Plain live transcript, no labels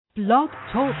Blog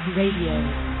Talk Radio.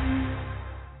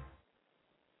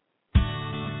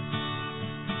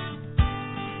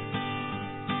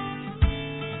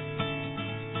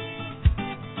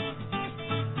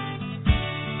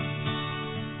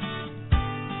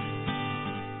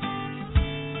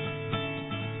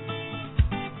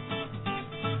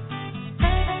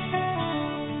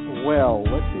 Well,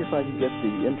 let's see if I can get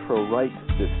the intro right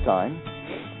this time.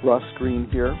 Russ Green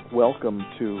here. Welcome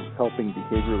to Helping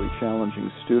Behaviorally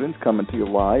Challenging Students, coming to you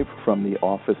live from the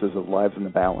offices of Lives in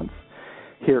the Balance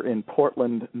here in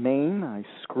Portland, Maine. I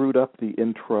screwed up the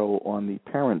intro on the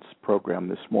parents program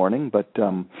this morning, but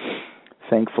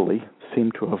thankfully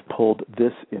seem to have pulled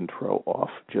this intro off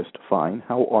just fine.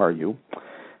 How are you?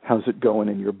 How's it going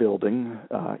in your building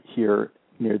here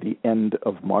near the end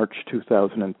of March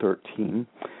 2013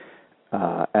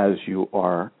 as you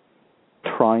are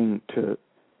trying to,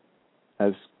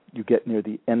 as you get near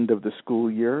the end of the school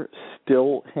year,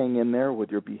 still hang in there with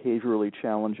your behaviorally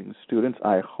challenging students?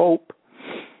 I hope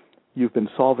you've been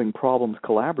solving problems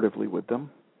collaboratively with them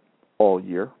all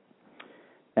year,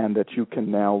 and that you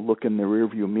can now look in the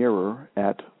rearview mirror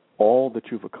at all that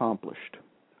you've accomplished.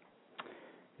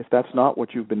 If that's not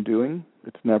what you've been doing,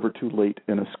 it's never too late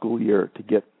in a school year to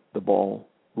get the ball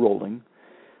rolling.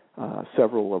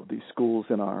 Several of the schools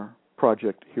in our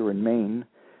project here in Maine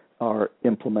are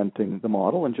implementing the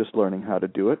model and just learning how to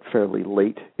do it fairly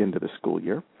late into the school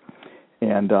year.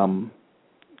 And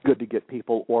good to get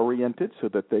people oriented so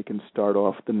that they can start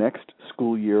off the next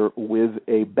school year with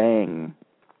a bang.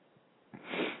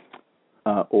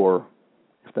 Or,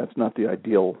 if that's not the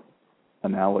ideal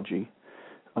analogy,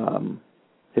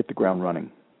 hit the ground running.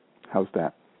 How's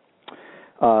that?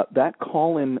 That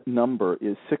call-in number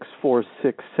is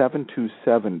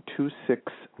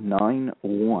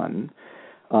 646-727-2691.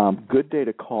 Good day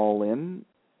to call in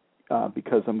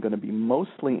because I'm going to be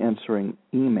mostly answering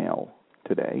email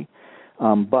today.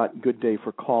 But good day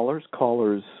for callers.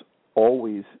 Callers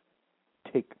always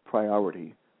take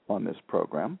priority on this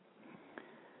program.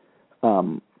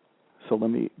 So let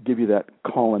me give you that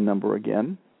call-in number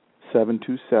again,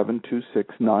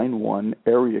 727-2691,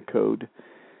 area code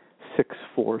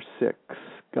 646.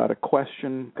 Got a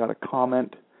question, got a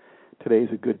comment? Today's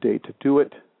a good day to do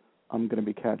it. I'm going to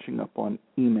be catching up on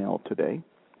email today.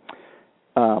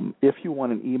 If you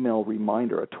want an email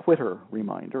reminder, a Twitter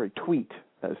reminder, a tweet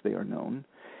as they are known,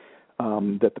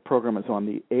 that the program is on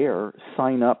the air,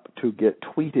 sign up to get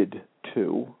tweeted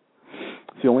to.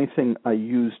 It's the only thing I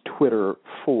use Twitter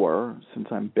for, since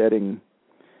I'm betting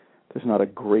there's not a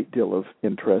great deal of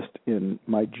interest in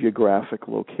my geographic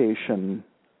location,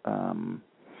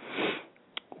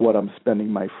 what I'm spending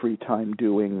my free time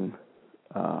doing,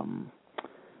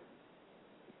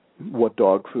 what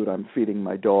dog food I'm feeding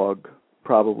my dog,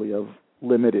 probably of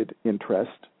limited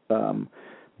interest.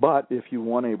 But if you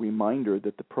want a reminder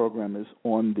that the program is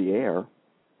on the air,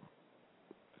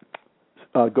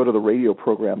 go to the radio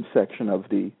program section of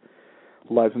the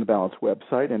Lives in the Balance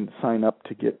website and sign up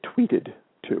to get tweeted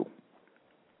to.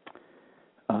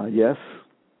 Yes,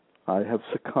 I have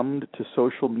succumbed to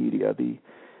social media. The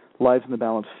Lives in the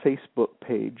Balance Facebook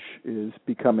page is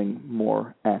becoming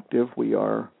more active. We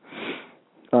are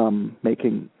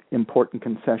making important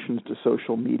concessions to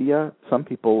social media. Some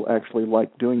people actually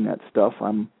like doing that stuff.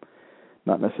 I'm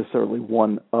not necessarily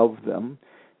one of them.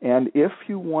 And if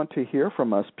you want to hear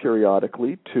from us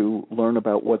periodically to learn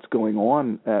about what's going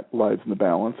on at Lives in the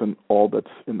Balance and all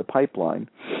that's in the pipeline,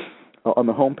 on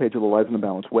the homepage of the Lives in the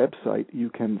Balance website,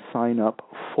 you can sign up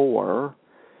for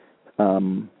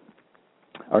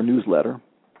our newsletter,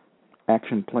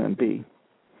 Action Plan B,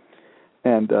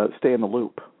 and stay in the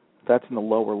loop. That's in the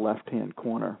lower left-hand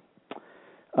corner.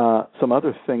 Some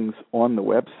other things on the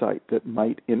website that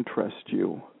might interest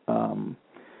you.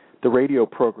 The radio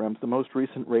programs, the most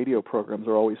recent radio programs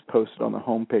are always posted on the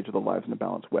homepage of the Lives in the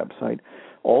Balance website.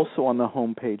 Also on the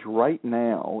homepage right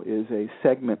now is a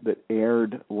segment that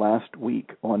aired last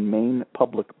week on Maine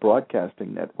Public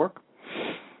Broadcasting Network,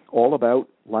 all about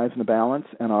Lives in the Balance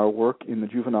and our work in the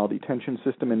juvenile detention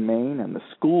system in Maine and the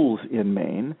schools in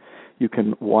Maine. You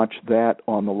can watch that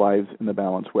on the Lives in the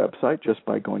Balance website just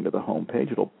by going to the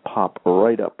homepage. It'll pop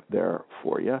right up there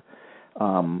for you.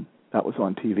 That was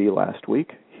on TV last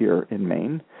week here in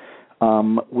Maine.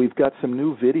 We've got some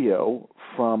new video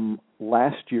from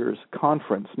last year's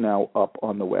conference now up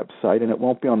on the website, and it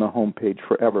won't be on the homepage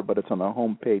forever, but it's on the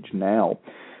homepage now.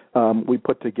 We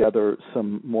put together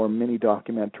some more mini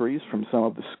documentaries from some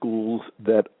of the schools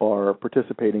that are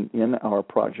participating in our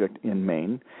project in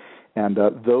Maine, and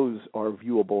those are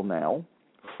viewable now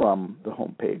from the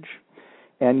homepage.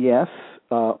 And yes,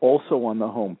 also on the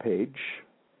homepage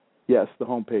Yes, the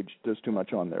homepage, there's too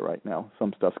much on there right now.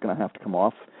 Some stuff's going to have to come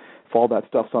off. If all that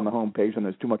stuff's on the homepage and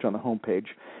there's too much on the homepage,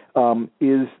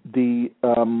 is the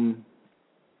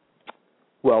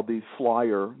the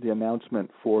flyer, the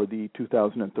announcement for the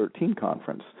 2013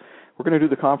 conference. We're going to do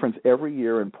the conference every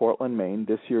year in Portland, Maine.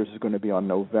 This year's is going to be on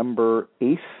November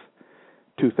 8th,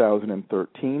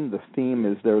 2013. The theme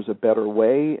is There's a Better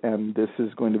Way, and this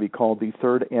is going to be called the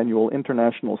Third Annual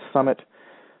International Summit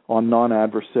on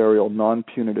Non-Adversarial,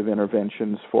 Non-Punitive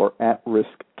Interventions for At-Risk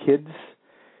Kids.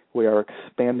 We are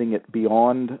expanding it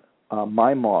beyond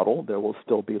my model. There will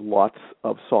still be lots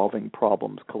of solving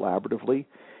problems collaboratively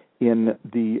in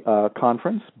the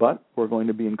conference, but we're going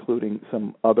to be including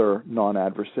some other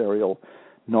non-adversarial,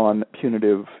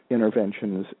 non-punitive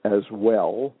interventions as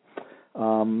well,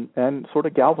 and sort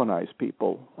of galvanize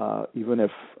people, even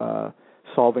if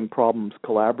solving problems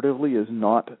collaboratively is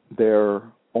not their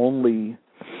only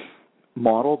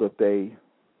model that they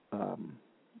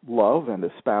love and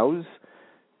espouse.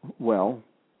 Well,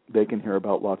 they can hear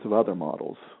about lots of other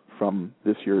models from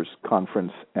this year's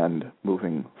conference and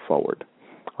moving forward.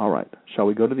 All right, shall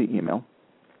we go to the email?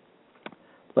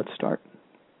 Let's start.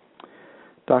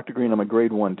 Dr. Green, I'm a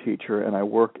grade 1 teacher, and I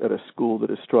work at a school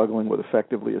that is struggling with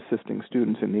effectively assisting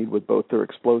students in need with both their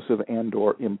explosive and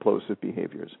or implosive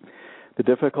behaviors. The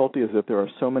difficulty is that there are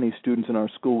so many students in our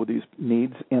school with these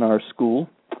needs in our school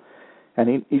and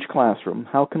in each classroom.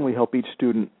 How can we help each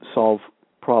student solve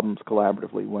problems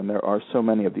collaboratively when there are so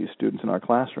many of these students in our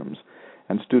classrooms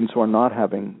and students who are not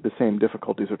having the same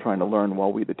difficulties are trying to learn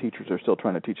while we, the teachers, are still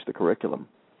trying to teach the curriculum?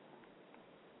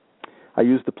 I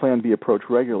use the Plan B approach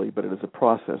regularly, but it is a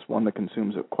process, one that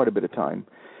consumes quite a bit of time,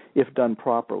 if done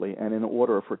properly and in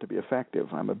order for it to be effective.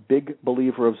 I'm a big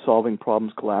believer of solving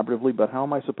problems collaboratively, but how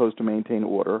am I supposed to maintain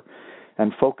order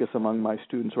and focus among my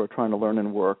students who are trying to learn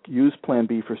and work, use Plan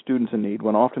B for students in need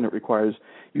when often it requires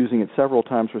using it several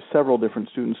times for several different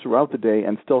students throughout the day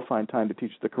and still find time to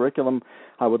teach the curriculum?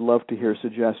 I would love to hear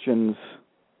suggestions.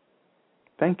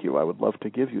 Thank you. I would love to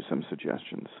give you some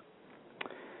suggestions.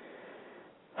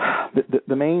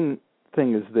 The main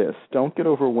thing is this: don't get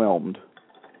overwhelmed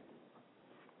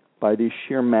by the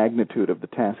sheer magnitude of the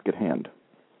task at hand.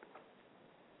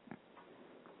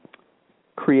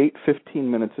 Create 15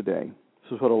 minutes a day.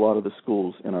 This is what a lot of the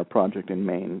schools in our project in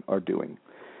Maine are doing.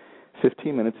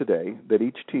 15 minutes a day that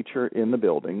each teacher in the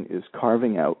building is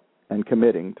carving out and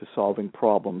committing to solving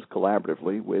problems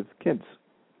collaboratively with kids.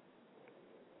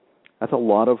 That's a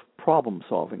lot of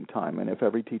problem-solving time, and if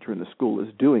every teacher in the school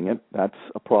is doing it, that's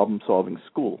a problem-solving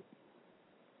school.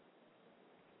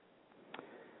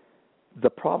 The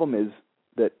problem is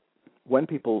that when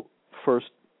people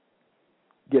first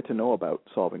get to know about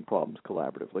solving problems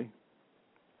collaboratively,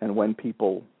 and when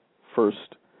people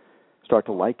first start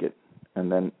to like it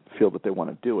and then feel that they want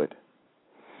to do it,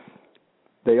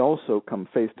 they also come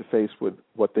face-to-face with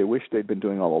what they wish they'd been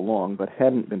doing all along but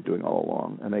hadn't been doing all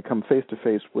along, and they come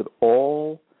face-to-face with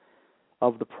all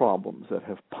of the problems that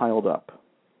have piled up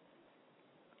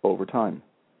over time,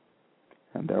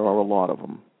 and there are a lot of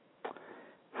them.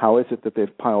 How is it that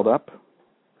they've piled up?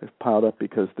 They've piled up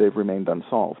because they've remained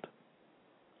unsolved.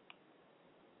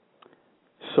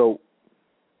 So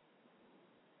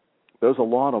there's a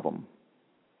lot of them.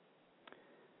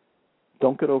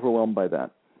 Don't get overwhelmed by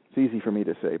that. It's easy for me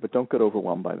to say, but don't get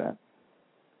overwhelmed by that.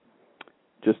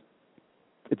 Just,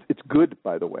 it's good,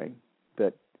 by the way,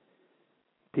 that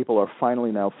people are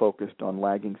finally now focused on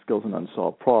lagging skills and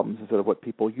unsolved problems instead of what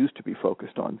people used to be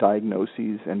focused on,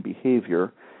 diagnoses and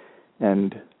behavior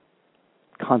and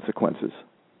consequences.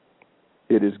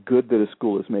 It is good that a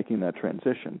school is making that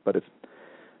transition, but it's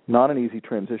not an easy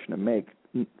transition to make,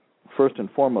 first and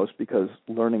foremost because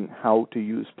learning how to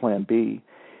use Plan B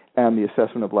and the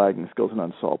assessment of lagging skills and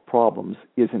unsolved problems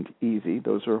isn't easy.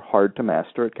 Those are hard to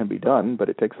master. It can be done, but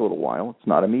it takes a little while. It's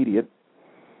not immediate.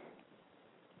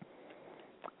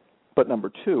 But number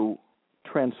two,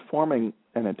 transforming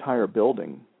an entire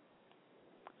building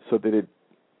so that it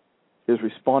is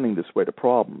responding this way to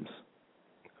problems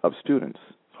of students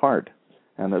is hard.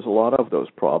 And there's a lot of those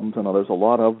problems, and there's a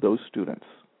lot of those students.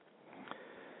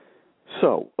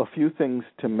 So, a few things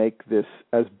to make this,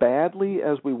 as badly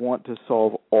as we want to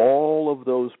solve all of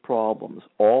those problems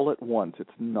all at once,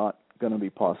 it's not going to be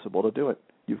possible to do it.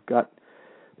 This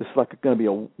is like going to be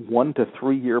a 1 to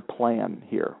 3 year plan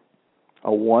here.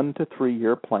 A 1 to 3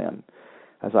 year plan.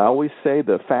 As I always say,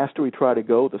 the faster we try to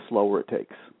go, the slower it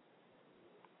takes.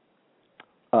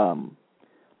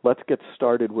 Let's get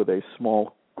started with a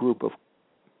small group of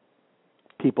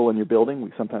people in your building.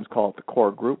 We sometimes call it the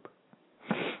core group.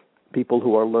 People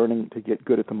who are learning to get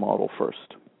good at the model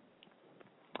first.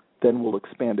 Then we'll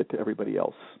expand it to everybody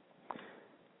else.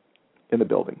 in the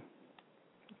building.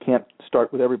 Can't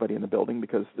start with everybody in the building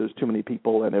because there's too many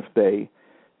people, and if they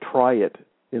try it,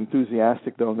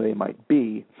 enthusiastic though they might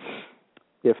be,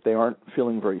 if they aren't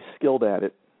feeling very skilled at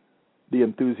it, the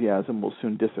enthusiasm will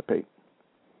soon dissipate.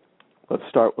 Let's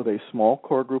start with a small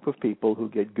core group of people who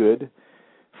get good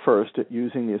first at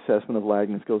using the assessment of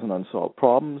lagging skills and unsolved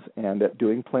problems and at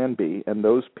doing Plan B, and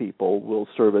those people will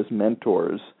serve as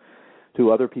mentors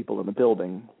to other people in the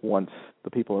building once the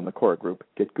people in the core group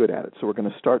get good at it. So we're going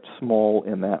to start small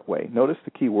in that way. Notice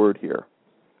the key word here,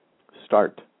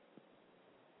 start.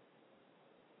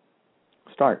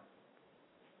 Start.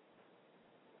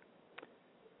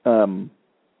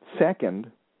 Second,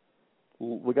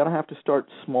 we're going to have to start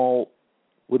small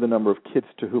with the number of kids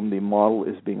to whom the model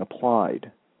is being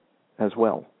applied as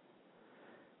well.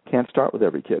 Can't start with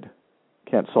every kid.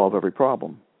 Can't solve every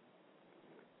problem.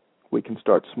 We can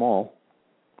start small.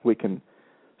 We can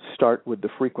start with the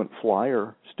frequent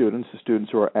flyer students, the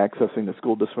students who are accessing the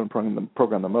school discipline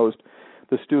program the most,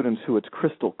 the students who it's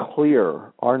crystal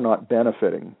clear are not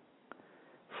benefiting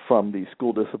from the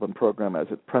school discipline program as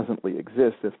it presently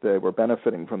exists. If they were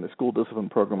benefiting from the school discipline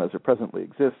program as it presently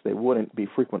exists, they wouldn't be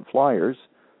frequent flyers.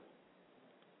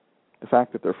 The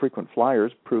fact that they're frequent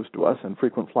flyers proves to us, and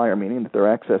frequent flyer meaning that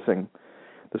they're accessing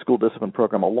the school discipline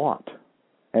program a lot.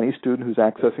 Any student who's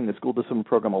accessing the school discipline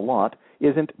program a lot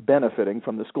isn't benefiting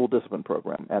from the school discipline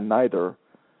program, and neither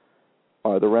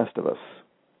are the rest of us.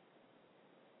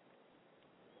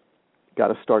 Got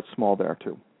to start small there,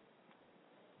 too.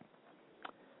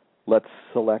 Let's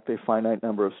select a finite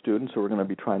number of students who we're going to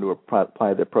be trying to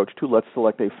apply the approach to. Let's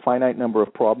select a finite number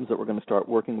of problems that we're going to start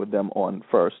working with them on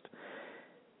first.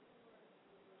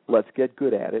 Let's get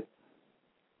good at it.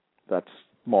 That's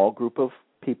a small group of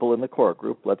people in the core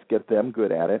group. Let's get them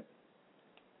good at it.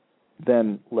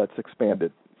 Then let's expand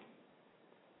it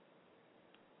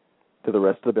to the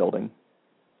rest of the building,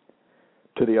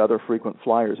 to the other frequent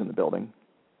flyers in the building,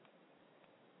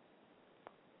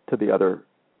 to the other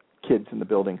kids in the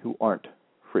building who aren't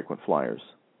frequent flyers.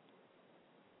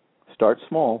 Start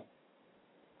small.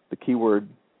 The key word,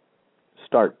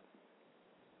 start.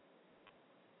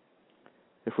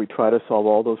 If we try to solve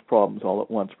all those problems all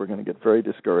at once, we're going to get very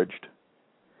discouraged,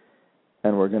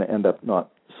 and we're going to end up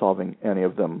not solving any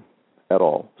of them at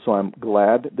all. So I'm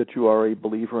glad that you are a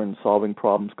believer in solving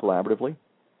problems collaboratively.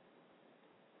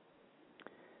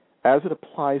 As it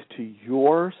applies to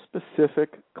your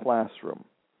specific classroom,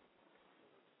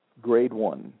 grade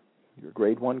 1, your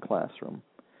grade 1 classroom,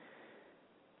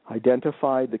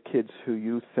 identify the kids who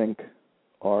you think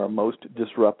are most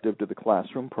disruptive to the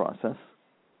classroom process.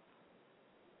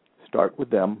 Start with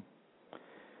them.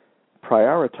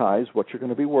 Prioritize what you're going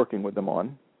to be working with them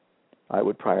on. I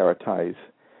would prioritize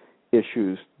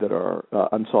issues that are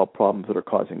unsolved problems that are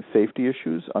causing safety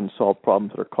issues, unsolved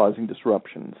problems that are causing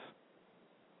disruptions.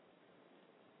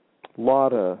 A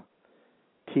lot of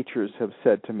teachers have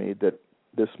said to me that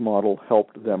this model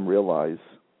helped them realize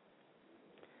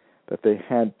that they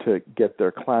had to get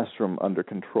their classroom under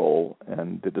control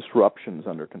and the disruptions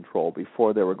under control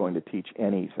before they were going to teach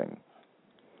anything.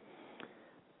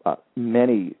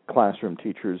 Many classroom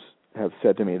teachers have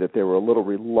said to me that they were a little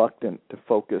reluctant to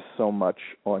focus so much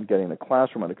on getting the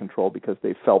classroom under control because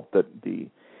they felt that the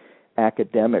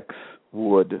academics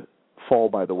would fall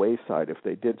by the wayside if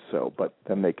they did so. But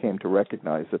then they came to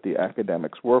recognize that the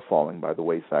academics were falling by the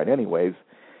wayside anyways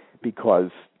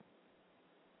because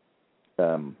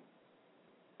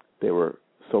they were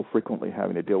so frequently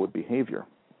having to deal with behavior.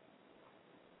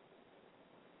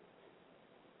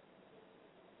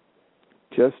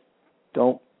 Just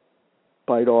don't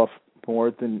bite off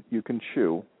more than you can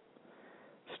chew.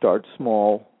 Start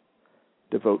small.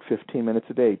 Devote 15 minutes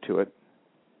a day to it.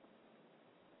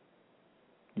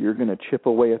 You're going to chip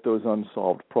away at those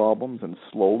unsolved problems, and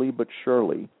slowly but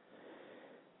surely,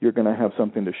 you're going to have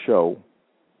something to show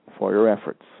for your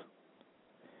efforts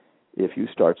if you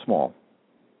start small.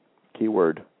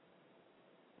 Keyword,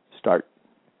 start.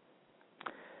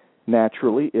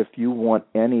 Naturally, if you want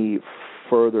any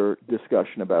further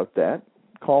discussion about that,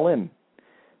 call in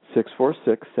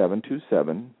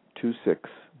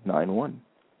 646-727-2691.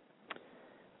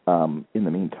 In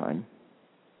the meantime,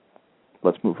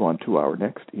 let's move on to our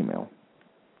next email.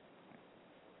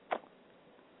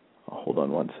 Hold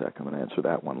on one sec. I'm going to answer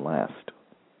that one last.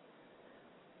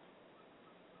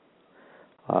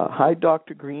 Hi,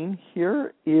 Dr. Green.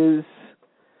 Here is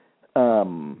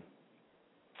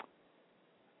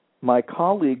my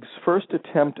colleague's first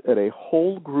attempt at a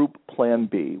whole group Plan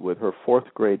B with her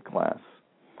 4th grade class.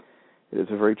 It is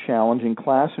a very challenging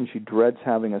class, and she dreads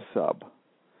having a sub.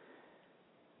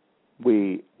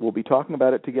 We will be talking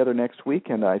about it together next week,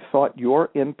 and I thought your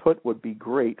input would be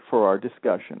great for our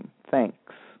discussion. Thanks.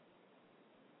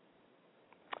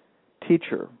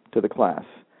 Teacher to the class.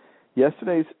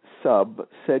 Yesterday's sub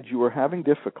said you were having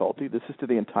difficulty, this is to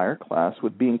the entire class,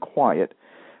 with being quiet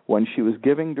when she was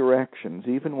giving directions,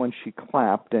 even when she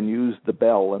clapped and used the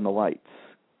bell and the lights.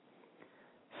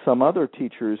 Some other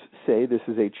teachers say this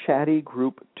is a chatty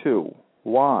group too.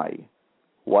 Why?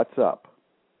 What's up?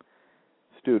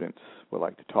 Students would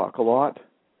like to talk a lot.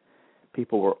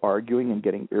 People were arguing and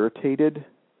getting irritated.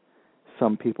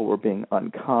 Some people were being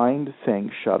unkind,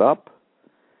 saying shut up,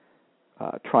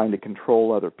 trying to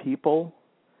control other people.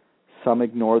 Some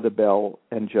ignore the bell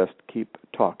and just keep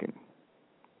talking.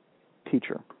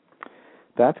 Teacher.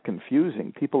 That's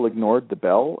confusing. People ignored the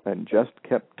bell and just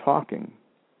kept talking.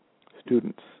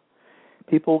 Students.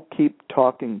 People keep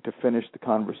talking to finish the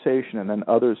conversation, and then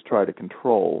others try to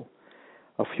control.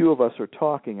 A few of us are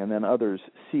talking, and then others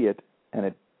see it,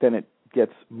 and then it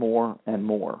gets more and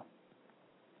more.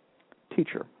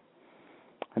 Teacher.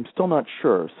 I'm still not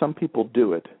sure. Some people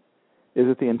do it. Is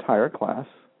it the entire class?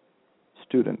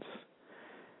 Students.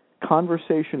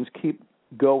 Conversations keep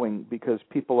going because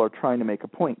people are trying to make a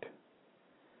point.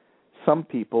 Some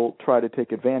people try to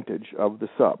take advantage of the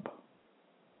sub.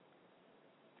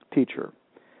 Teacher.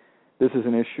 This is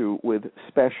an issue with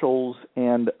specials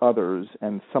and others,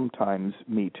 and sometimes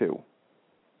me too.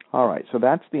 All right, so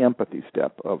that's the empathy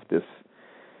step of this.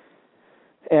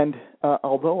 And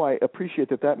although I appreciate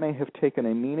that may have taken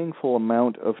a meaningful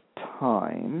amount of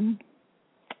time,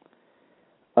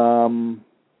 and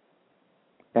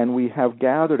we have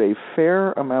gathered a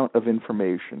fair amount of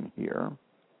information here,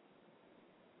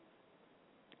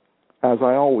 as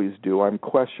I always do, I'm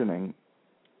questioning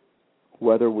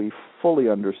whether we fully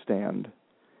understand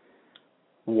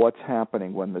what's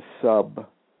happening when the sub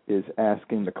is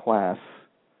asking the class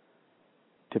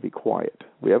to be quiet.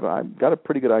 I've got a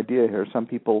pretty good idea here. Some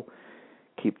people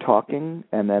keep talking,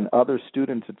 and then other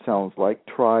students, it sounds like,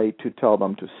 try to tell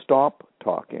them to stop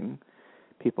talking.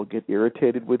 People get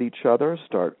irritated with each other,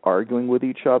 start arguing with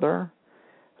each other.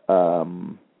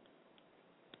 Define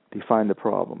the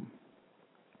problem.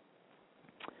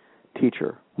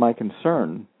 Teacher, my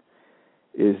concern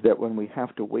is that when we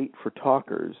have to wait for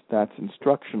talkers, that's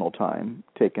instructional time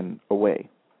taken away.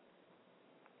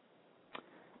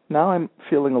 Now I'm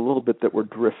feeling a little bit that we're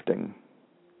drifting,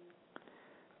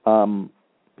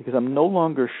 because I'm no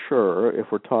longer sure if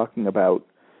we're talking about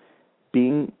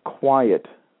being quiet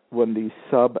when the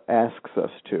sub asks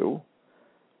us to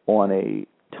on a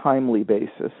timely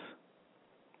basis,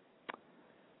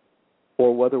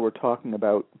 or whether we're talking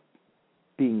about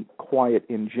being quiet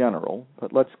in general,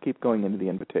 but let's keep going into the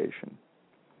invitation.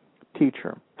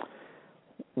 Teacher,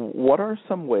 what are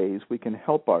some ways we can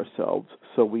help ourselves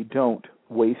so we don't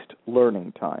waste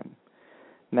learning time?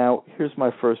 Now, here's my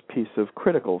first piece of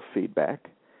critical feedback.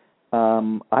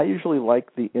 I usually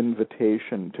like the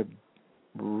invitation to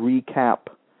recap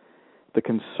the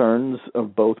concerns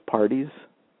of both parties,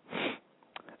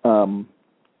 and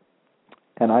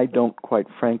I don't quite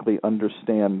frankly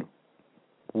understand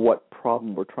what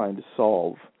problem we're trying to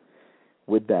solve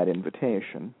with that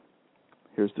invitation.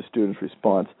 Here's the student's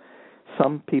response.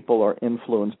 Some people are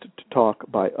influenced to talk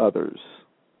by others.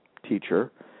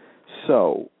 Teacher,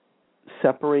 so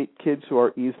separate kids who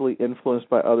are easily influenced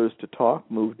by others to talk,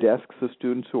 move desks of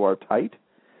students who are tight.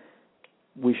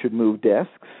 We should move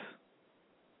desks.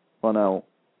 Well, now,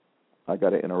 I got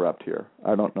to interrupt here.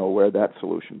 I don't know where that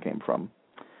solution came from,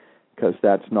 because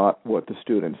that's not what the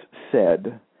students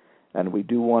said, and we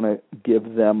do want to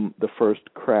give them the first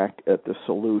crack at the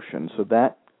solution. So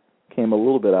that came a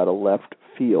little bit out of left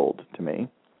field to me.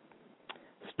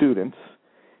 Students,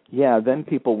 yeah, then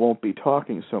people won't be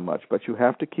talking so much, but you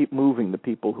have to keep moving the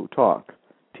people who talk.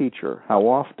 Teacher, how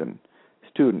often?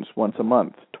 Students, once a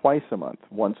month, twice a month,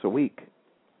 once a week.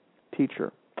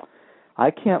 Teacher,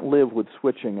 I can't live with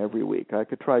switching every week. I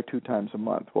could try 2 times a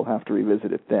month. We'll have to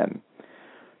revisit it then.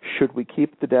 Should we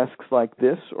keep the desks like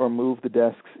this or move the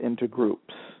desks into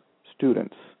groups?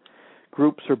 Students,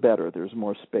 groups are better. There's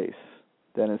more space.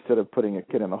 Then instead of putting a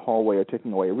kid in the hallway or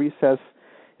taking away a recess,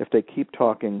 if they keep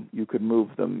talking, you could move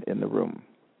them in the room.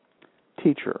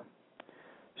 Teacher,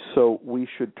 so we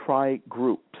should try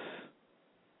groups.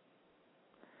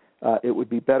 It would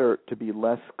be better to be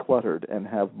less cluttered and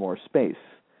have more space.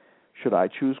 Should I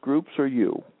choose groups or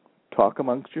you? Talk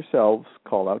amongst yourselves.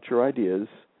 Call out your ideas.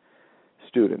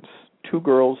 Students, 2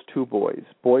 girls, 2 boys.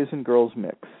 Boys and girls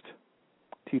mixed.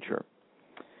 Teacher,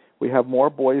 we have more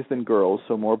boys than girls,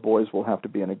 so more boys will have to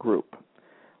be in a group.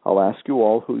 I'll ask you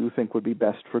all who you think would be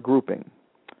best for grouping.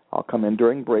 I'll come in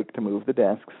during break to move the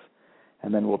desks,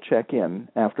 and then we'll check in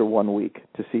after 1 week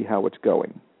to see how it's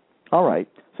going. All right,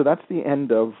 so that's the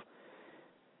end of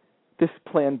this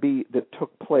Plan B that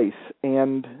took place.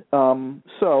 And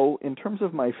so in terms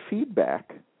of my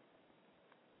feedback,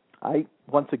 I,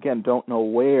 once again, don't know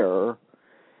where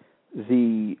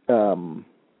the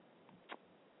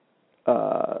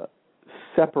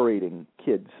separating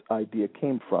kids idea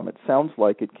came from. It sounds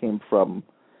like it came from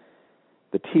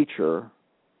the teacher.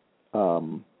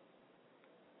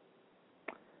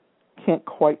 Can't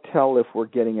quite tell if we're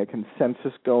getting a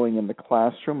consensus going in the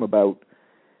classroom about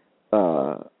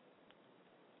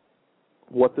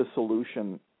what the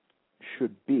solution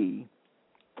should be.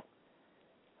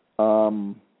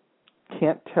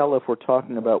 Can't tell if we're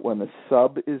talking about when the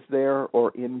sub is there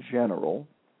or in general.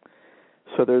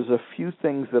 So there's a few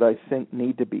things that I think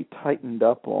need to be tightened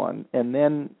up on. And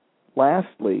then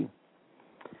lastly,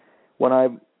 when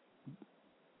I'm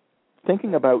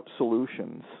thinking about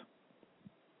solutions,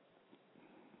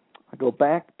 I go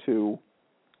back to,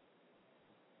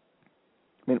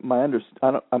 I mean,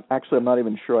 I'm not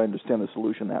even sure I understand the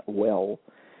solution that well.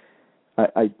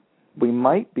 We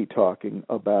might be talking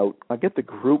about, I get the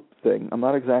group thing. I'm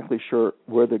not exactly sure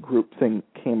where the group thing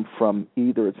came from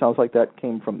either. It sounds like that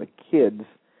came from the kids.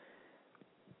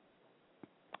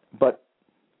 But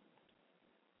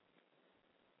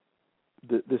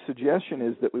the suggestion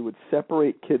is that we would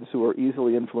separate kids who are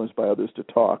easily influenced by others to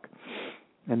talk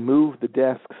and move the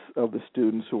desks of the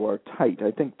students who are tight.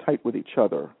 I think tight with each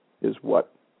other is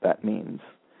what that means.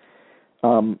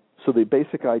 So the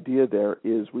basic idea there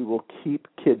is we will keep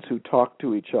kids who talk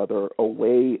to each other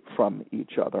away from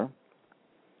each other.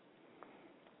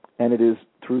 And it is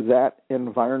through that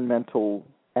environmental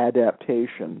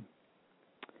adaptation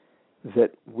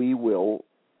that we will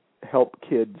help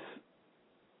kids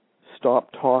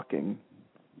stop talking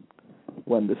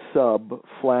when the sub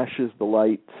flashes the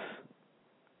lights,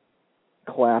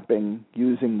 clapping,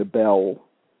 using the bell,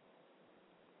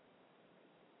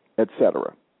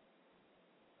 etc.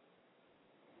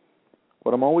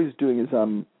 What I'm always doing is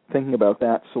I'm thinking about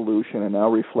that solution and now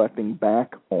reflecting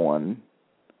back on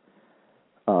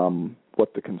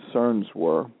what the concerns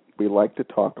were. We like to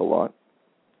talk a lot.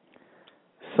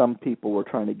 Some people were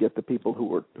trying to get the people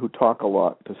who talk a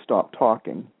lot to stop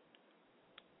talking.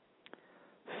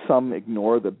 Some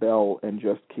ignore the bell and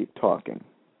just keep talking.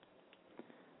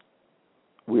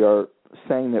 We are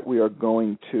saying that we are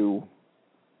going to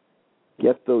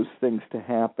get those things to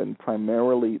happen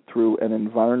primarily through an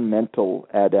environmental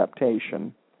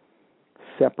adaptation,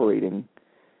 separating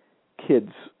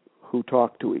kids who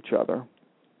talk to each other.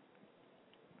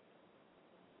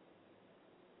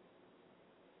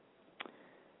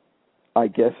 I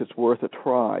guess it's worth a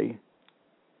try.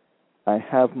 I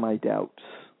have my doubts.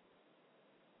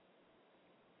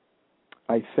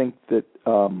 I think that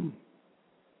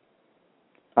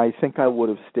I would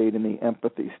have stayed in the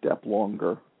empathy step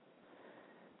longer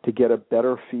to get a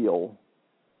better feel,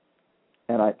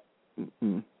 to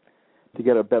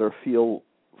get a better feel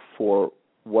for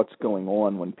what's going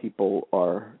on when people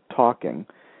are talking.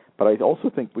 But I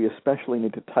also think we especially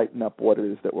need to tighten up what it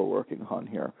is that we're working on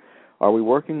here. Are we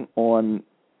working on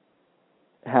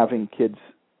having kids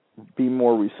be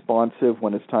more responsive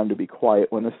when it's time to be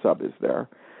quiet when the sub is there?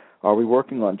 Are we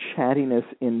working on chattiness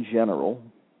in general?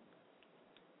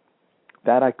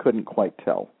 That I couldn't quite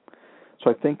tell. So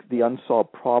I think the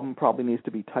unsolved problem probably needs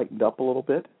to be tightened up a little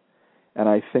bit, and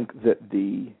I think that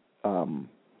the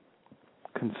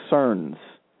concerns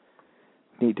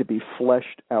need to be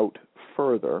fleshed out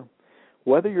further.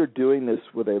 Whether you're doing this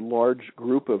with a large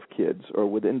group of kids or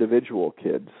with individual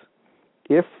kids,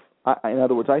 in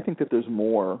other words, I think that there's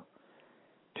more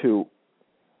to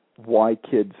why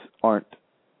kids aren't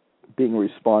being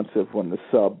responsive when the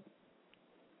sub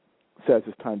says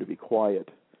it's time to be quiet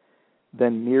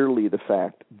than merely the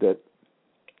fact that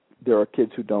there are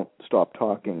kids who don't stop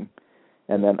talking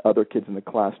and then other kids in the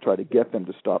class try to get them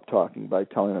to stop talking by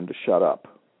telling them to shut up.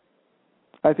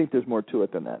 I think there's more to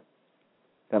it than that.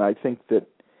 And I think that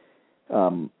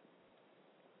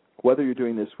whether you're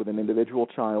doing this with an individual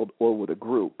child or with a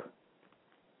group,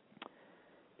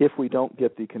 if we don't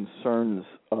get the concerns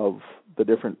of the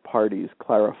different parties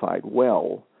clarified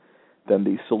well, then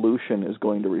the solution is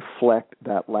going to reflect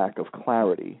that lack of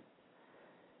clarity.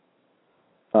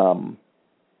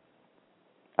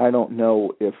 I don't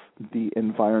know if the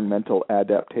environmental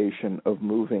adaptation of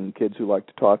moving kids who like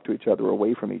to talk to each other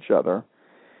away from each other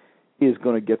is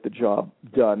going to get the job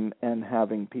done, and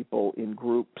having people in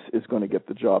groups is going to get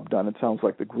the job done. It sounds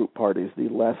like the group part is the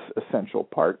less essential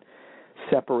part.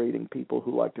 Separating people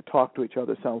who like to talk to each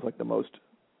other sounds like the most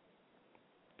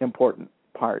important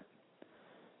part.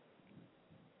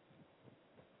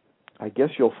 I guess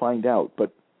you'll find out,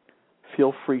 but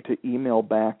feel free to email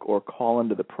back or call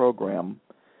into the program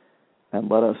and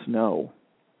let us know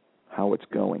how it's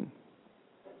going.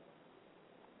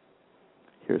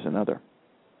 Here's another.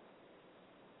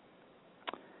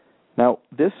 Now,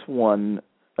 this one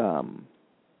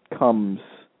comes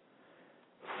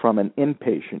from an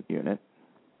inpatient unit.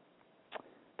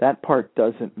 That part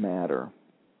doesn't matter.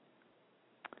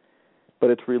 But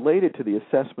it's related to the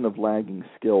assessment of lagging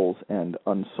skills and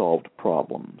unsolved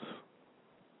problems.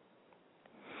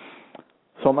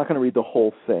 So I'm not going to read the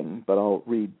whole thing, but I'll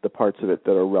read the parts of it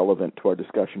that are relevant to our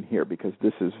discussion here, because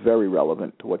this is very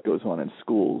relevant to what goes on in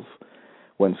schools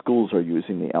when schools are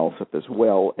using the LSAP as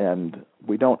well, and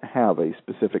we don't have a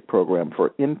specific program for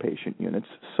inpatient units,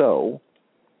 so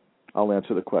I'll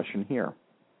answer the question here.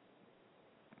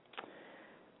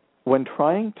 When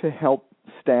trying to help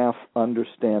staff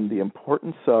understand the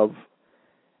importance of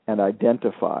and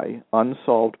identify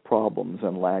unsolved problems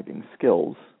and lagging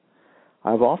skills,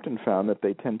 I've often found that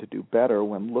they tend to do better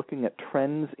when looking at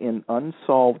trends in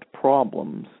unsolved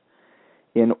problems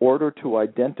in order to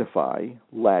identify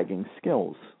lagging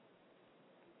skills.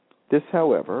 This,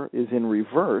 however, is in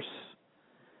reverse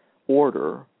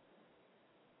order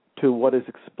to what is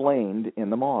explained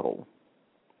in the model.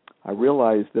 I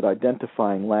realize that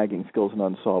identifying lagging skills and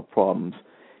unsolved problems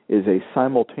is a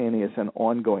simultaneous and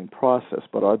ongoing process,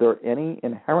 but are there any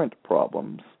inherent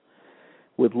problems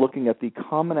with looking at the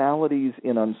commonalities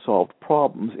in unsolved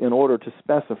problems in order to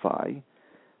specify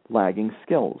lagging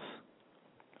skills?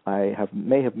 I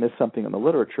may have missed something in the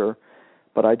literature,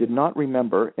 but I did not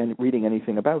remember reading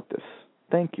anything about this.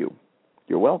 Thank you.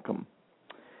 You're welcome.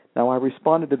 Now, I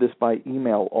responded to this by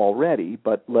email already,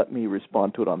 but let me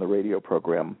respond to it on the radio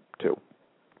program too.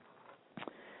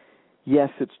 Yes,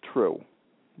 it's true.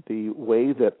 The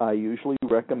way that I usually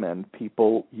recommend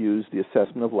people use the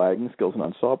assessment of lagging skills and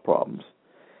unsolved problems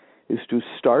is to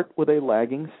start with a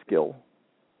lagging skill,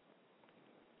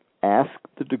 ask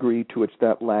the degree to which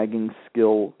that lagging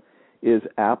skill is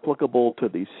applicable to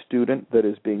the student that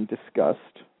is being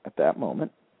discussed at that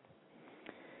moment.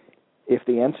 If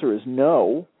the answer is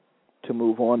no, to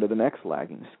move on to the next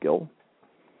lagging skill.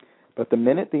 But the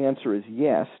minute the answer is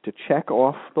yes, to check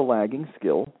off the lagging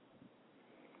skill,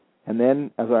 and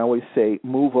then, as I always say,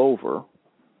 move over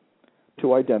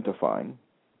to identifying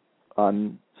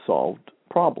unsolved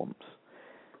problems.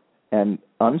 And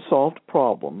unsolved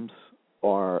problems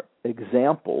are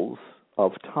examples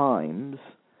of times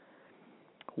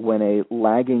when a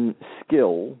lagging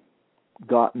skill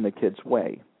got in the kid's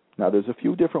way. Now, there's a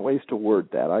few different ways to word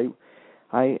that.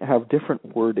 I have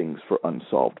different wordings for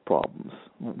unsolved problems.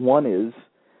 One is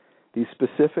the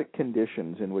specific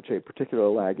conditions in which a particular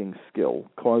lagging skill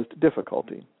caused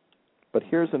difficulty. But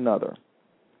here's another.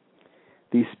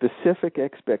 The specific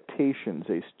expectations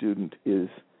a student is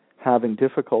having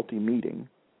difficulty meeting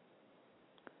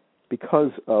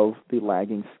because of the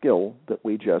lagging skill that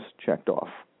we just checked off.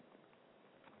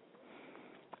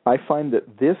 I find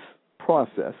that this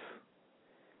process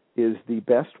is the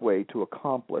best way to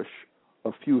accomplish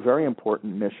a few very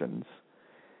important missions,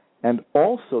 and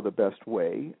also the best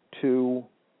way to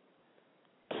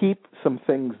keep some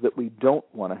things that we don't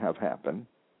want to have happen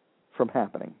from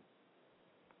happening.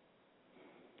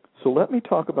 So let me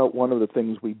talk about one of the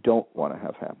things we don't want to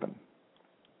have happen.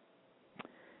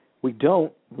 We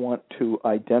don't want to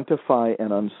identify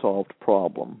an unsolved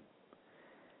problem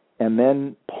and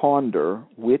then ponder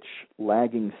which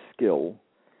lagging skill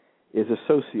is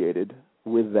associated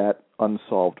with that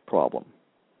unsolved problem.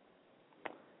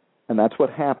 And that's what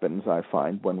happens, I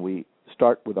find, when we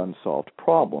start with unsolved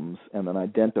problems and then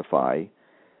identify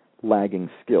lagging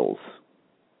skills.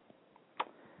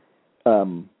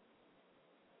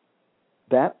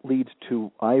 That leads to,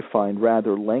 I find,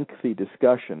 rather lengthy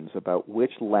discussions about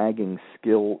which lagging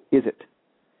skill is it.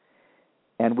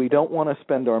 And we don't want to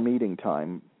spend our meeting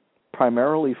time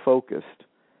primarily focused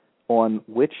on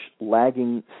which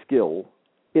lagging skill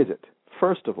is it.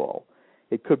 First of all,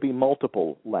 it could be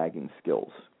multiple lagging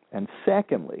skills. And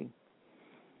secondly,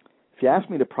 if you ask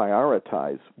me to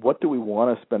prioritize what do we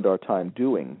want to spend our time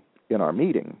doing in our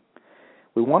meeting,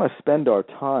 we want to spend our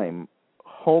time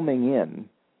homing in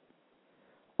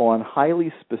on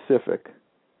highly specific,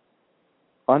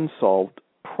 unsolved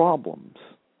problems.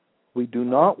 We do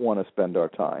not want to spend our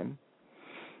time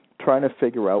trying to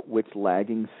figure out which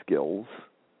lagging skills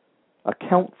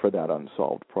account for that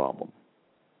unsolved problem.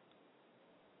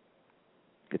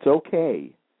 It's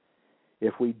okay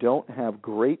if we don't have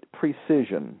great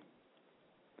precision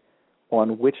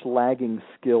on which lagging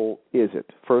skill is it.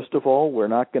 First of all, we're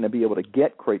not going to be able to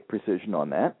get great precision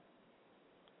on that.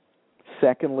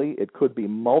 Secondly, it could be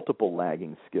multiple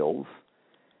lagging skills,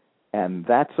 and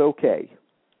that's okay.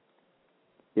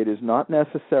 It is not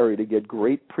necessary to get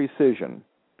great precision,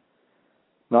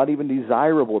 not even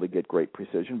desirable to get great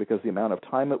precision because the amount of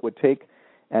time it would take,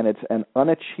 and it's an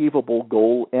unachievable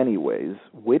goal anyways.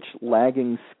 Which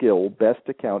lagging skill best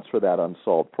accounts for that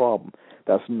unsolved problem?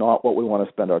 That's not what we want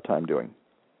to spend our time doing.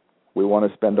 We want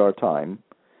to spend our time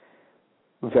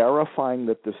verifying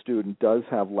that the student does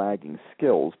have lagging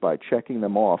skills by checking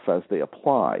them off as they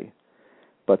apply,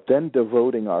 but then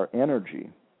devoting our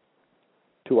energy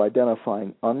to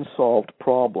identifying unsolved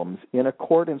problems in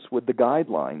accordance with the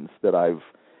guidelines that I've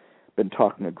been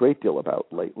talking a great deal about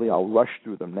lately. I'll rush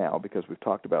through them now because we've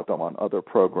talked about them on other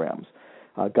programs.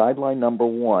 Guideline number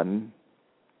 1,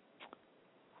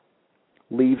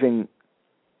 leaving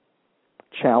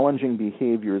challenging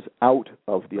behaviors out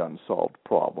of the unsolved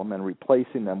problem and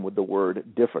replacing them with the word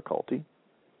difficulty.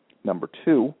 Number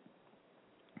 2,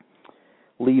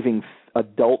 leaving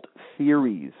adult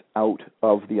theories out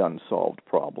of the unsolved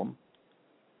problem.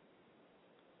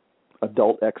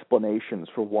 Adult explanations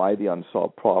for why the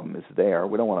unsolved problem is there.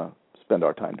 We don't want to spend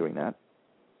our time doing that.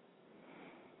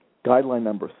 Guideline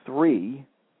number 3,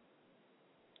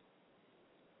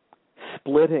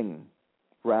 splitting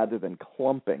rather than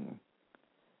clumping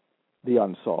the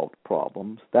unsolved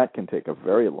problems. That can take a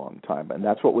very long time, and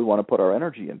that's what we want to put our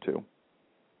energy into.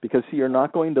 Because, see, you're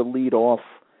not going to lead off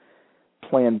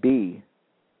Plan B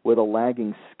with a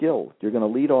lagging skill. You're going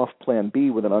to lead off Plan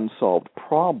B with an unsolved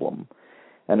problem.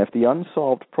 And if the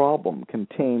unsolved problem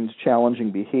contains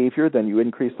challenging behavior, then you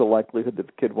increase the likelihood that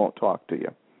the kid won't talk to you.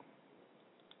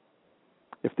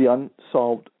 If the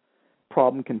unsolved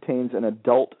problem contains an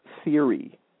adult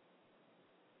theory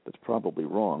that's probably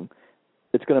wrong,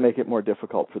 it's going to make it more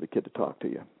difficult for the kid to talk to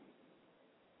you.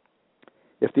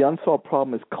 If the unsolved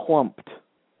problem is clumped,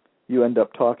 you end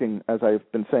up talking, as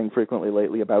I've been saying frequently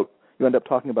lately, you end up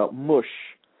talking about mush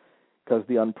because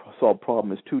the unsolved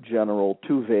problem is too general,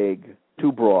 too vague,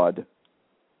 too broad.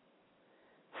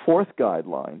 4th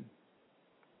guideline,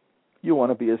 you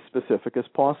want to be as specific as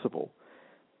possible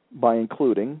by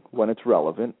including, when it's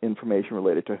relevant, information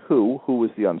related to who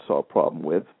is the unsolved problem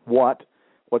with, what's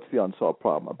the unsolved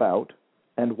problem about,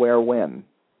 and when.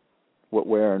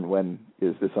 Where and when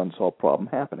is this unsolved problem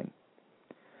happening?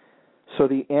 So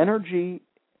the energy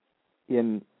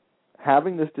in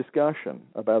having this discussion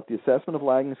about the assessment of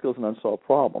lagging skills and unsolved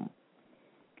problem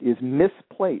is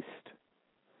misplaced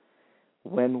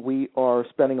when we are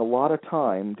spending a lot of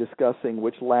time discussing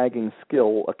which lagging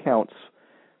skill accounts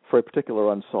for a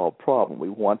particular unsolved problem. We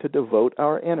want to devote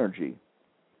our energy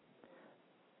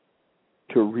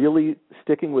to really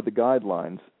sticking with the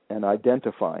guidelines and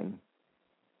identifying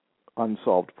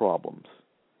unsolved problems.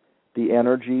 The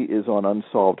energy is on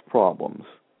unsolved problems,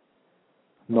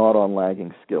 not on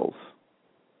lagging skills.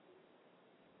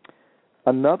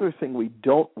 Another thing we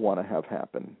don't want to have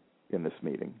happen in this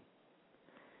meeting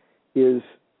is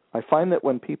I find that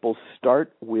when people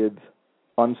start with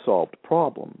unsolved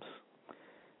problems,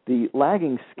 the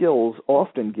lagging skills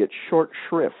often get short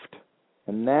shrift,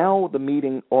 and now the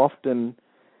meeting often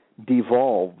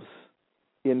devolves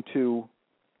into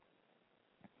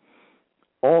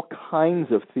all kinds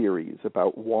of theories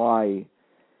about why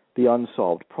the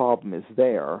unsolved problem is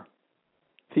there,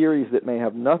 theories that may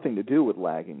have nothing to do with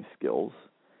lagging skills,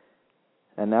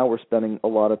 and now we're spending a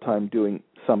lot of time doing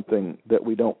something that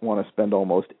we don't want to spend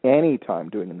almost any time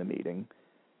doing in the meeting,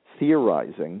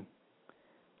 theorizing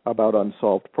about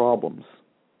unsolved problems.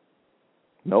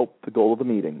 Nope, the goal of the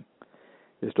meeting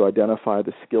is to identify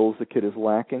the skills the kid is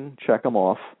lacking, check them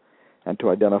off, and to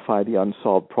identify the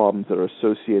unsolved problems that are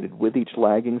associated with each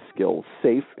lagging skill,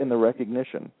 safe in the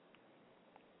recognition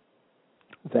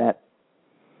that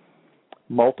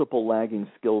multiple lagging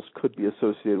skills could be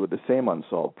associated with the same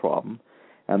unsolved problem,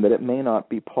 and that it may not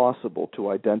be possible to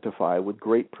identify with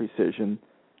great precision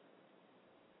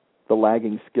the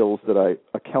lagging skills that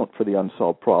account for the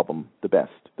unsolved problem the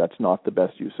best. That's not the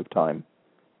best use of time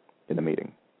in a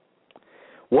meeting.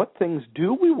 What things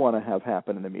do we want to have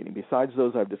happen in the meeting? Besides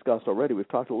those I've discussed already, we've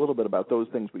talked a little bit about those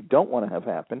things we don't want to have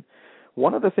happen.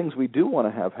 One of the things we do want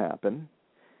to have happen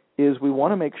is we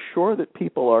want to make sure that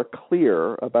people are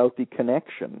clear about the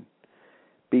connection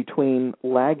between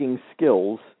lagging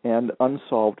skills and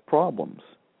unsolved problems.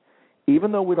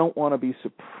 Even though we don't want to be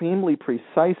supremely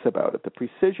precise about it, the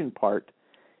precision part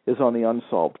is on the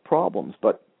unsolved problems,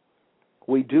 but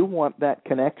we do want that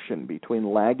connection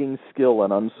between lagging skill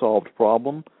and unsolved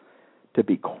problem to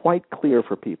be quite clear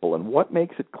for people. And what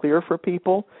makes it clear for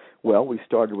people? Well, we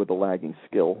started with the lagging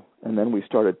skill, and then we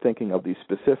started thinking of these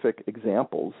specific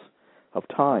examples of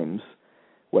times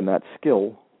when that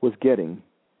skill was getting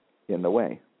in the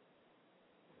way.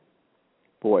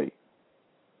 Boy,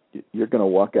 you're going to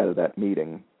walk out of that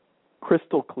meeting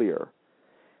crystal clear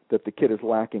that the kid is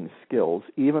lacking skills,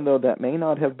 even though that may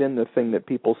not have been the thing that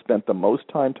people spent the most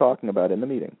time talking about in the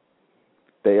meeting.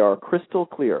 They are crystal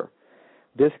clear.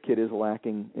 This kid is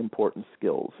lacking important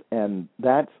skills, and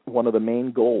that's one of the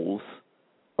main goals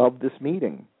of this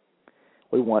meeting.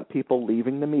 We want people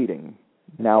leaving the meeting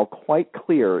now quite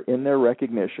clear in their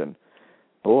recognition,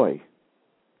 boy,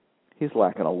 he's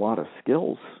lacking a lot of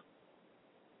skills.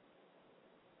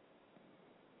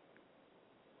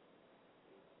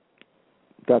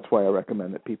 That's why I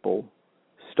recommend that people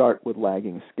start with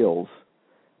lagging skills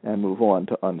and move on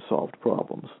to unsolved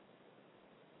problems.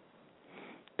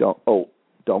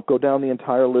 Don't go down the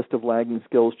entire list of lagging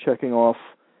skills, checking off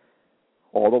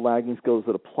all the lagging skills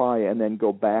that apply, and then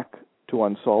go back to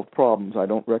unsolved problems. I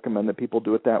don't recommend that people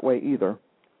do it that way either.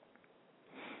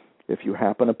 If you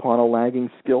happen upon a lagging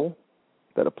skill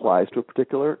that applies to a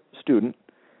particular student,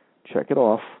 check it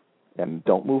off and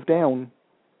don't move down.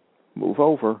 Move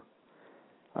over.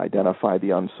 Identify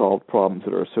the unsolved problems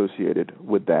that are associated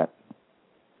with that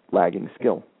lagging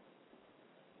skill.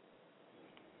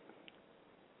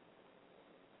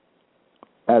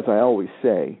 As I always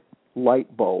say,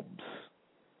 light bulbs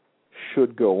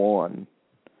should go on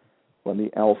when the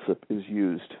ALSIP is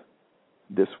used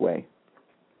this way.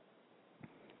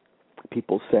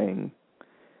 People saying,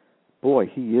 boy,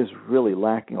 he is really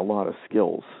lacking a lot of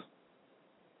skills.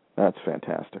 That's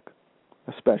fantastic,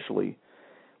 especially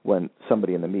when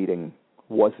somebody in the meeting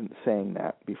wasn't saying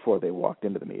that before they walked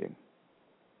into the meeting.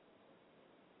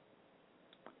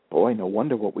 Boy, no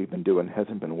wonder what we've been doing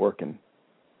hasn't been working.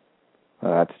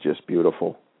 That's just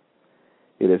beautiful.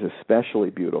 It is especially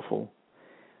beautiful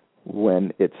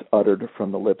when it's uttered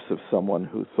from the lips of someone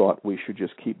who thought we should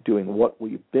just keep doing what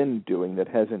we've been doing that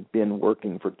hasn't been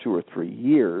working for 2 or 3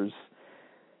 years,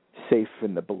 safe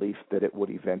in the belief that it would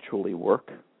eventually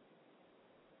work.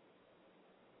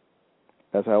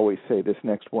 As I always say, this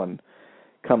next one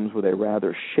comes with a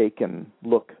rather shaken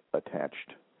look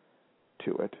attached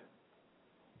to it.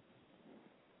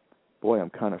 Boy,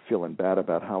 I'm kind of feeling bad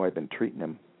about how I've been treating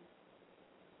him.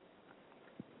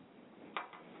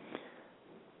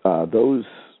 Those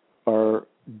are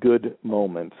good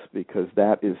moments because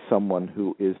that is someone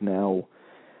who is now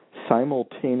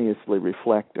simultaneously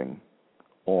reflecting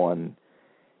on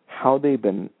how they've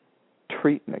been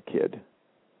treating a kid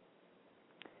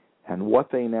and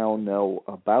what they now know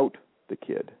about the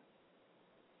kid.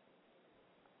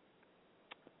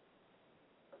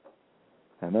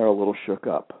 And they're a little shook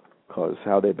up because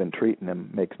how they've been treating him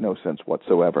makes no sense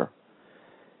whatsoever,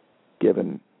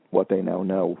 given what they now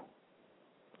know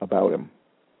about him.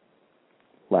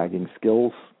 Lagging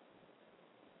skills,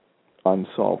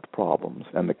 unsolved problems.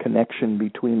 And the connection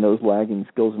between those lagging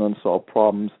skills and unsolved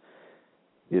problems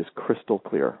is crystal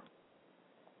clear.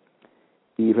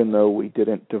 Even though we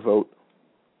didn't devote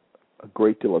a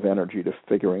great deal of energy to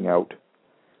figuring out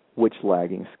which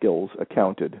lagging skills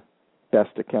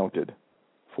best accounted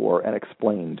for and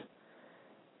explained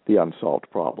the unsolved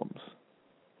problems.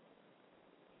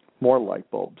 More light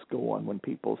bulbs go on when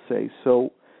people say,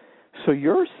 so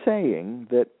you're saying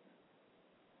that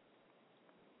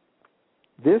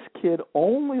this kid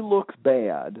only looks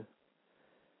bad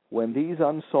when these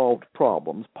unsolved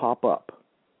problems pop up.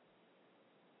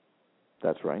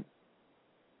 That's right.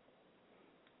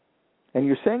 And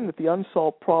you're saying that the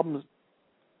unsolved problems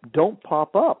don't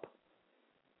pop up.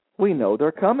 We know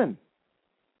they're coming.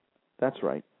 That's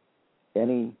right.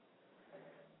 Any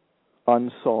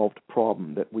unsolved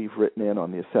problem that we've written in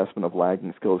on the assessment of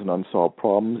lagging skills and unsolved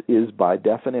problems is, by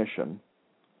definition,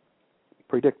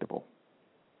 predictable.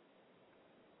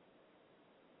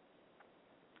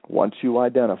 Once you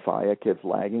identify a kid's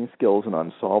lagging skills and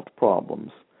unsolved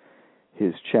problems,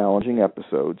 his challenging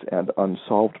episodes and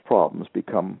unsolved problems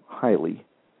become highly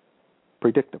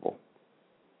predictable.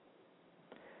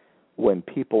 When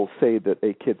people say that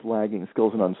a kid's lagging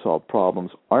skills and unsolved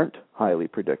problems aren't highly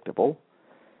predictable,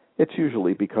 it's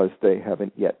usually because they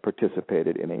haven't yet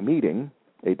participated in a meeting,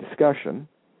 a discussion,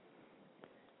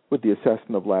 with the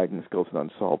assessment of lagging skills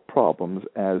and unsolved problems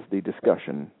as the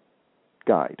discussion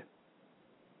guide.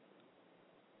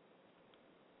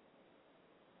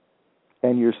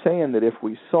 And you're saying that if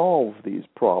we solve these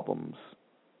problems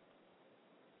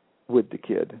with the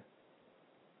kid,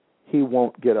 he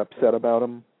won't get upset about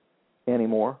them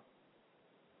anymore?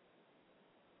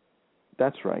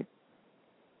 That's right.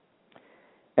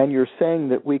 And you're saying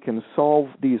that we can solve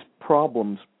these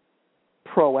problems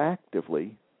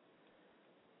proactively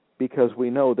because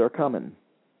we know they're coming.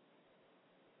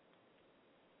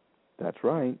 That's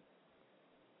right.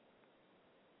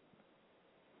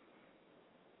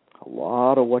 A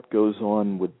lot of what goes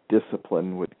on with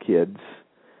discipline with kids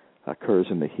occurs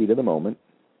in the heat of the moment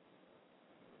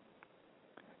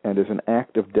and is an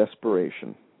act of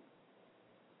desperation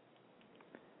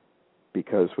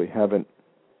because we haven't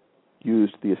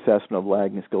used the assessment of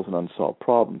lagging skills and unsolved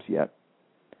problems yet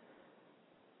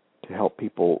to help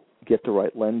people get the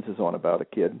right lenses on about a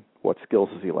kid. What skills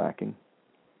is he lacking?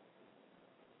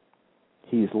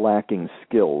 He's lacking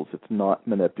skills. It's not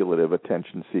manipulative,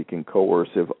 attention-seeking,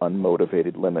 coercive,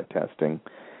 unmotivated limit testing.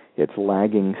 It's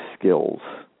lagging skills.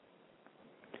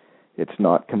 It's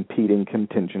not competing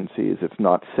contingencies. It's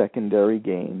not secondary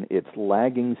gain. It's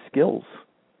lagging skills.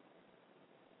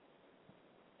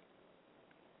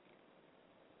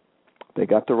 They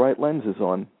got the right lenses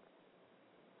on.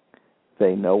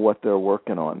 They know what they're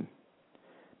working on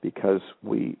because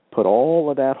we put all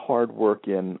of that hard work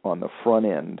in on the front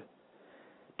end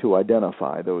to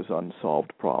identify those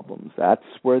unsolved problems. That's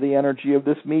where the energy of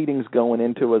this meeting's going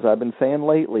into, as I've been saying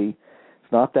lately.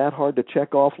 It's not that hard to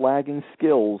check off lagging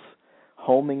skills,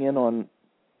 homing in on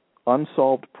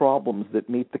unsolved problems that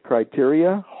meet the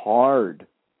criteria. Hard.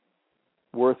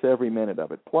 Worth every minute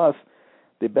of it. Plus,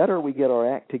 the better we get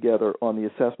our act together on the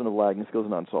assessment of lagging skills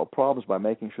and unsolved problems by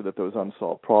making sure that those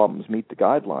unsolved problems meet the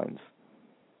guidelines,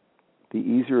 the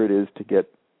easier it is to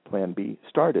get Plan B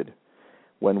started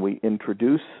when we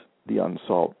introduce the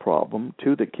unsolved problem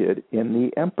to the kid in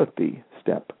the empathy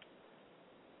step.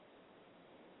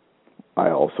 I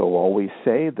also always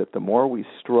say that the more we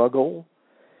struggle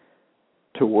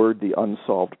toward the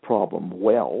unsolved problem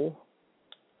well,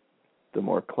 the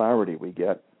more clarity we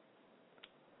get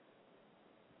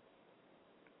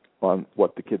on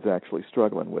what the kid's actually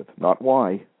struggling with. Not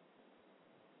why.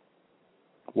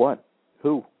 What?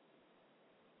 Who?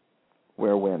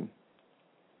 Where? When?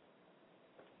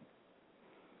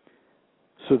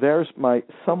 So there's my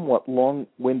somewhat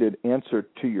long-winded answer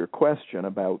to your question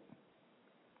about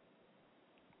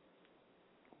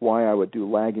why I would do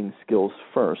lagging skills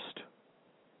first.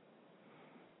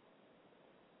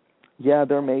 Yeah,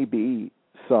 there may be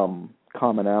some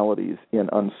commonalities in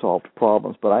unsolved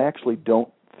problems, but I actually don't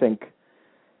think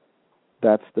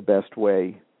that's the best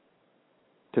way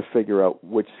to figure out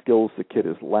which skills the kid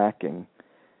is lacking.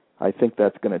 I think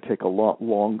that's going to take a lot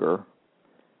longer.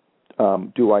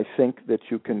 Do I think that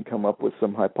you can come up with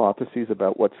some hypotheses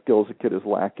about what skills a kid is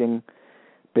lacking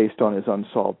based on his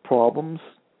unsolved problems?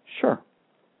 Sure.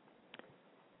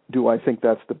 Do I think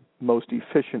that's the most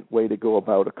efficient way to go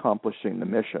about accomplishing the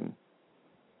mission?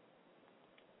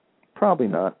 Probably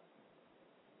not.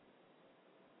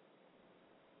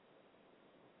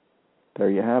 There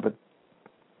you have it.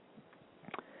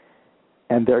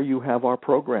 And there you have our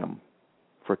program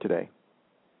for today.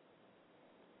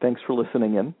 Thanks for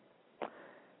listening in.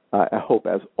 I hope,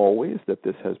 as always, that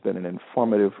this has been an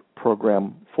informative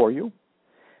program for you.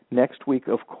 Next week,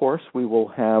 of course, we will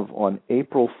have on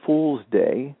April Fool's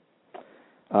Day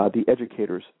the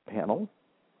Educators Panel,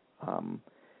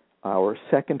 our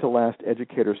second-to-last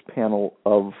Educators Panel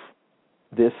of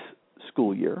this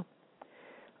school year.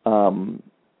 And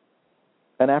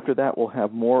after that, we'll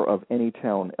have more of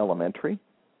Anytown Elementary.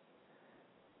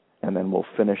 And then we'll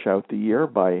finish out the year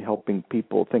by helping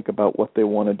people think about what they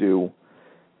want to do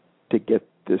to get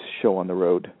this show on the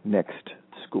road next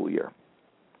school year.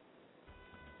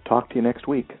 Talk to you next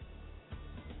week.